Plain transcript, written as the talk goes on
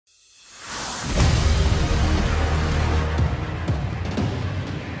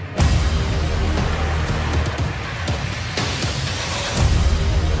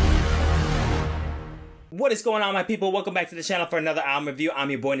What is going on, my people? Welcome back to the channel for another album review.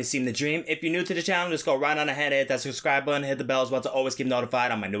 I'm your boy Naseem the Dream. If you're new to the channel, just go right on ahead and hit that subscribe button, hit the bell as well to always keep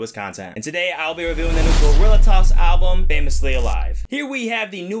notified on my newest content. And today I'll be reviewing the new Gorilla album, Famously Alive. Here we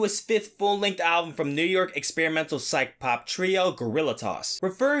have the newest 5th full-length album from New York experimental psych-pop trio Guerilla.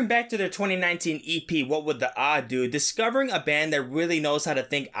 Referring back to their 2019 EP, What Would the Odd Do, discovering a band that really knows how to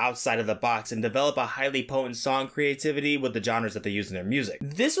think outside of the box and develop a highly potent song creativity with the genres that they use in their music.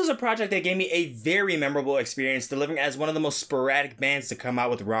 This was a project that gave me a very memorable experience, delivering as one of the most sporadic bands to come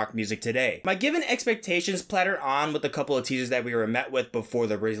out with rock music today. My given expectations plattered on with a couple of teasers that we were met with before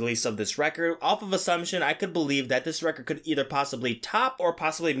the release of this record, off of assumption I could believe that this record could either possibly top or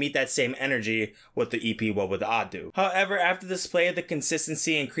possibly meet that same energy with the EP What Would the Odd Do. However, after display of the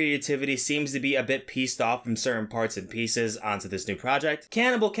consistency and creativity seems to be a bit pieced off from certain parts and pieces onto this new project,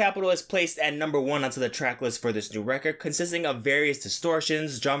 Cannibal Capital is placed at #1 onto the track list for this new record, consisting of various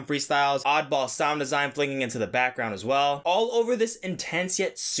distortions, drum freestyles, oddball sound design flinging into the background as well, all over this intense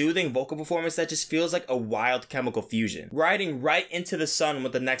yet soothing vocal performance that just feels like a wild chemical fusion. Riding right into the sun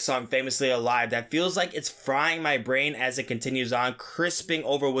with the next song, Famously Alive, that feels like it's frying my brain as it continues on, crisping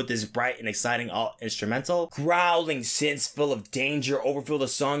over with this bright and exciting alt instrumental. Growling synths full of danger overfill the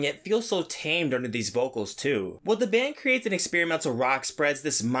song, yet feels so tamed under these vocals too. While the band creates an experimental rock, spreads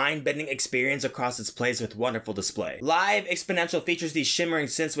this mind-bending experience across its plays with wonderful display. Live, Exponential features these shimmering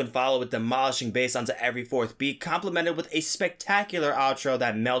synths when followed with demolishing bass onto every fourth beat, complemented with a spectacular outro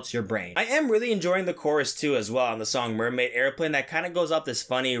that melts your brain. I am really enjoying the chorus too as well on the song Mermaid Airplane that kind of goes off this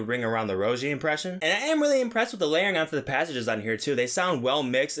funny ring around the rosy impression. And I am really impressed with the layering onto the passages on here too. They sound well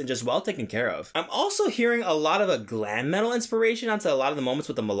mixed and just well taken care of. I'm also hearing a lot of a glam metal inspiration onto a lot of the moments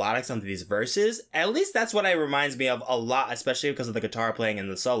with the melodics onto these verses. At least that's what it reminds me of a lot, especially because of the guitar playing and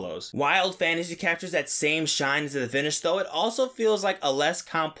the solos. Wild Fantasy captures that same shine into the finish, though it also feels like a less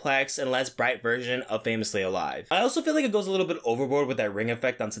complex and less bright version of Famously Alive. I also feel like it goes a little bit overboard with that ring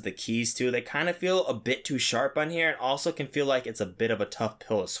effect onto the keys too. They kind of feel a bit too sharp on here and also can feel like it's a bit of a tough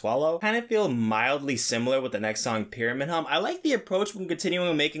pill to swallow. Kind of feel mildly similar with the next song, Pyramid Hum. I like the approach when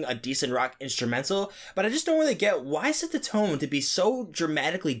continuing making a decent rock instrumental, but I just don't really get why set the tone to be so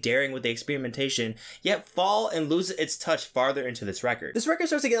dramatically daring with the experimentation, yet fall and lose its touch farther into this record. This record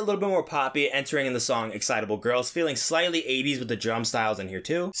starts to get a little bit more poppy, entering in the song Excitable Girls, feeling slightly 80s with the drum styles in here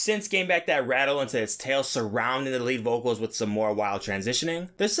too. Synths gain back that rattle into its tail, surrounding the lead vocals with some more wild transitioning.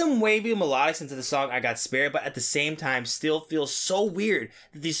 There's some wavy melodics into the song I Got Spared, but at the same time still feels so weird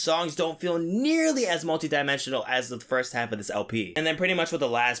that these songs don't feel nearly as multidimensional as the first half of this LP. And then pretty much with the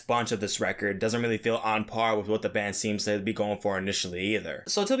last bunch of this record doesn't really feel on par with what the band seems to be going for initially either.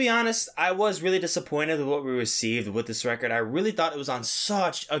 So to be honest, I was really disappointed with what we received with this record. I really thought it was on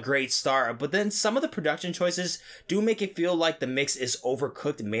such a great start, but then some of the production choices do make it feel like the mix is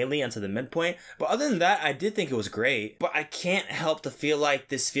overcooked mainly onto the midpoint. But other than that, I did think it was great, but I can't help to feel like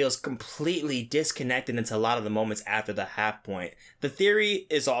this feels completely disconnected into a lot of the moments after the half point. The theory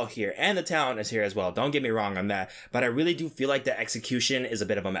is all here and the talent is here as well, don't get me wrong on that, but I really do feel like the execution is a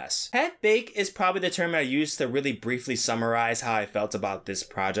bit of a mess. Half-baked is probably the term I used to really briefly summarize how I felt about this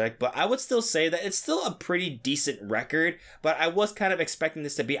project, but I would still say that it's still a pretty decent record, but I was kind of expecting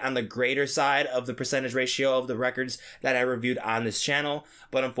this to be on the greater side of the percentage ratio of the records that I reviewed on this channel,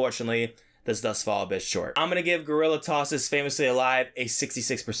 but unfortunately, this does fall a bit short. I'm gonna give Guerilla Famously Alive a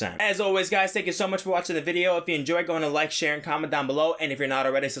 66%. As always, guys, thank you so much for watching the video. If you enjoyed, go ahead and like, share, and comment down below. And if you're not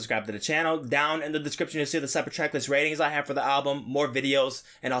already, subscribe to the channel. Down in the description, you'll see the separate tracklist ratings I have for the album, more videos,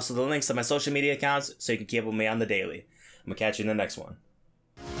 and also the links to my social media accounts so you can keep up with me on the daily. I'm gonna catch you in the next one.